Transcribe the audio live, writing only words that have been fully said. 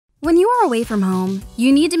When you are away from home,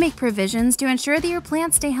 you need to make provisions to ensure that your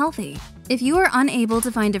plants stay healthy. If you are unable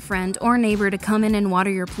to find a friend or neighbor to come in and water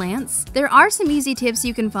your plants, there are some easy tips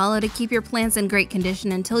you can follow to keep your plants in great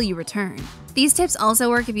condition until you return. These tips also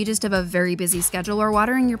work if you just have a very busy schedule or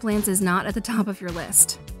watering your plants is not at the top of your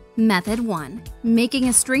list. Method 1. Making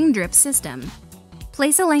a string drip system.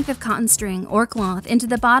 Place a length of cotton string or cloth into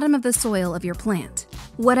the bottom of the soil of your plant.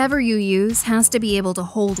 Whatever you use has to be able to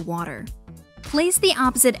hold water. Place the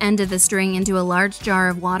opposite end of the string into a large jar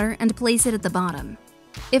of water and place it at the bottom.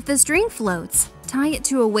 If the string floats, tie it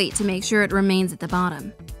to a weight to make sure it remains at the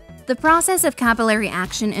bottom. The process of capillary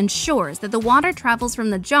action ensures that the water travels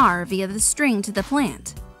from the jar via the string to the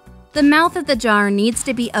plant. The mouth of the jar needs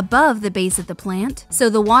to be above the base of the plant so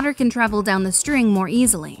the water can travel down the string more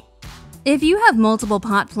easily. If you have multiple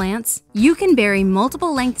pot plants, you can bury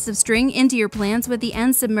multiple lengths of string into your plants with the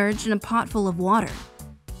end submerged in a pot full of water.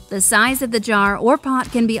 The size of the jar or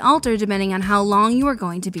pot can be altered depending on how long you are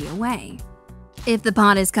going to be away. If the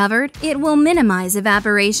pot is covered, it will minimize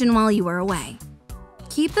evaporation while you are away.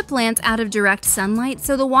 Keep the plant out of direct sunlight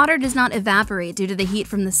so the water does not evaporate due to the heat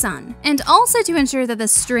from the sun, and also to ensure that the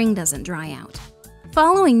string doesn't dry out.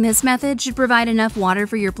 Following this method should provide enough water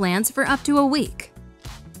for your plants for up to a week.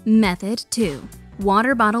 Method 2.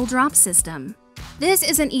 Water bottle drop system. This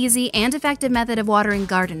is an easy and effective method of watering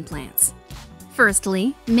garden plants.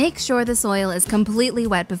 Firstly, make sure the soil is completely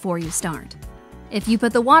wet before you start. If you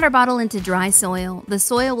put the water bottle into dry soil, the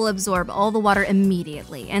soil will absorb all the water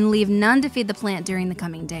immediately and leave none to feed the plant during the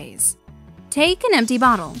coming days. Take an empty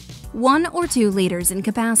bottle, 1 or 2 liters in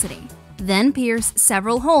capacity. Then pierce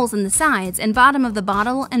several holes in the sides and bottom of the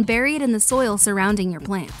bottle and bury it in the soil surrounding your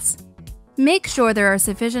plants. Make sure there are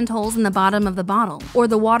sufficient holes in the bottom of the bottle or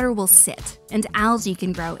the water will sit and algae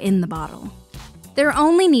can grow in the bottle. There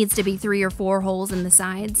only needs to be 3 or 4 holes in the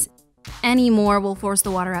sides. Any more will force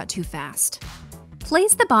the water out too fast.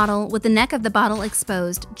 Place the bottle with the neck of the bottle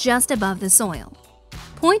exposed just above the soil.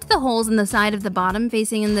 Point the holes in the side of the bottom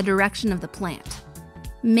facing in the direction of the plant.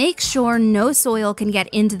 Make sure no soil can get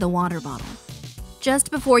into the water bottle.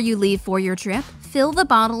 Just before you leave for your trip, fill the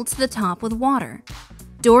bottle to the top with water.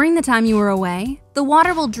 During the time you are away, the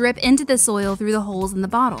water will drip into the soil through the holes in the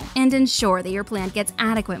bottle and ensure that your plant gets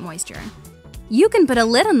adequate moisture. You can put a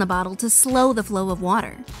lid on the bottle to slow the flow of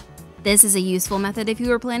water. This is a useful method if you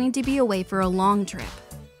are planning to be away for a long trip.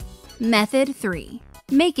 Method 3.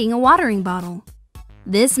 Making a watering bottle.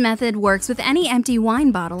 This method works with any empty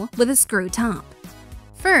wine bottle with a screw top.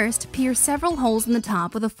 First, pierce several holes in the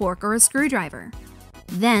top with a fork or a screwdriver.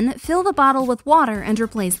 Then, fill the bottle with water and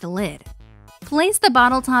replace the lid. Place the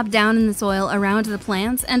bottle top down in the soil around the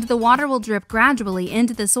plants and the water will drip gradually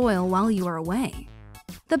into the soil while you are away.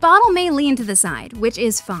 The bottle may lean to the side, which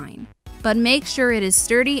is fine, but make sure it is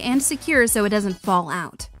sturdy and secure so it doesn't fall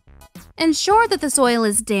out. Ensure that the soil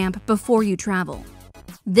is damp before you travel.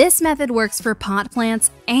 This method works for pot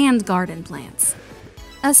plants and garden plants.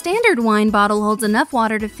 A standard wine bottle holds enough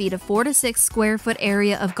water to feed a 4 to 6 square foot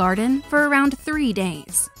area of garden for around 3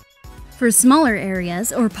 days. For smaller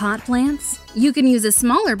areas or pot plants, you can use a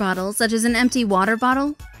smaller bottle such as an empty water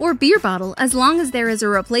bottle or beer bottle as long as there is a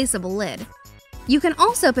replaceable lid. You can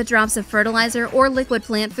also put drops of fertilizer or liquid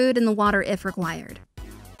plant food in the water if required.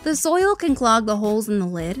 The soil can clog the holes in the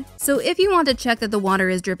lid, so if you want to check that the water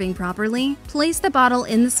is dripping properly, place the bottle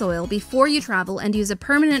in the soil before you travel and use a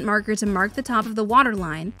permanent marker to mark the top of the water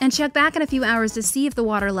line and check back in a few hours to see if the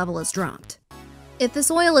water level has dropped. If the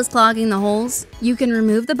soil is clogging the holes, you can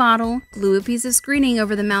remove the bottle, glue a piece of screening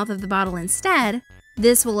over the mouth of the bottle instead.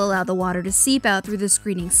 This will allow the water to seep out through the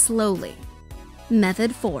screening slowly.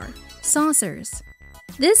 Method 4. Saucers.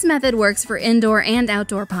 This method works for indoor and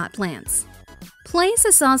outdoor pot plants. Place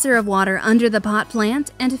a saucer of water under the pot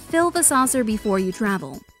plant and fill the saucer before you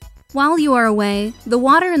travel. While you are away, the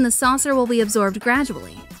water in the saucer will be absorbed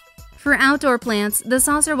gradually. For outdoor plants, the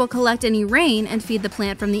saucer will collect any rain and feed the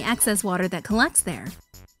plant from the excess water that collects there.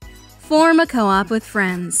 Form a co-op with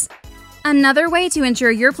friends. Another way to ensure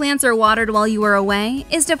your plants are watered while you are away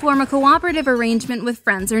is to form a cooperative arrangement with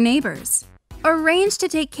friends or neighbors. Arrange to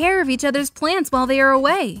take care of each other's plants while they are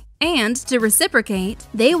away, and to reciprocate,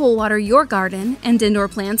 they will water your garden and indoor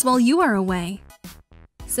plants while you are away.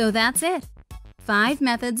 So that's it. 5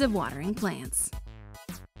 methods of watering plants.